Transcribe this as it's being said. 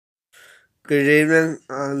Good evening,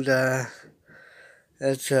 and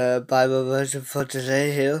it's a Bible verse for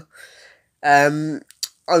today here. Um,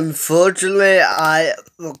 Unfortunately, I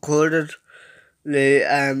recorded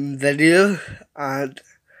the video and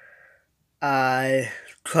I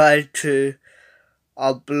tried to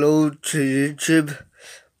upload to YouTube,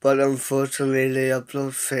 but unfortunately the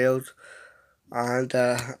upload failed. And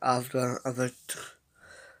after a bit,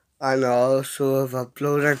 an hour or so of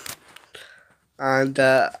uploading, and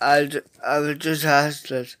I would just ask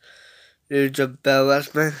that you to bear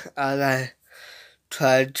with me as I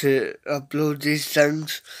try to upload these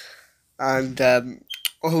things, and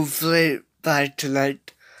hopefully by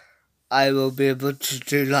tonight I will be able to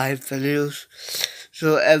do live videos.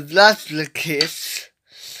 So if that's the case,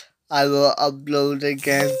 I will upload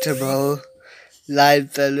again tomorrow,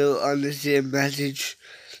 live video on the same message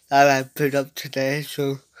that I put up today.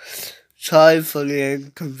 So sorry for the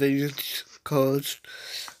inconvenience caused.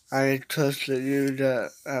 I trust that you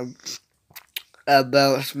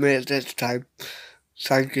embarrass me at this time.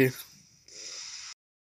 Thank you.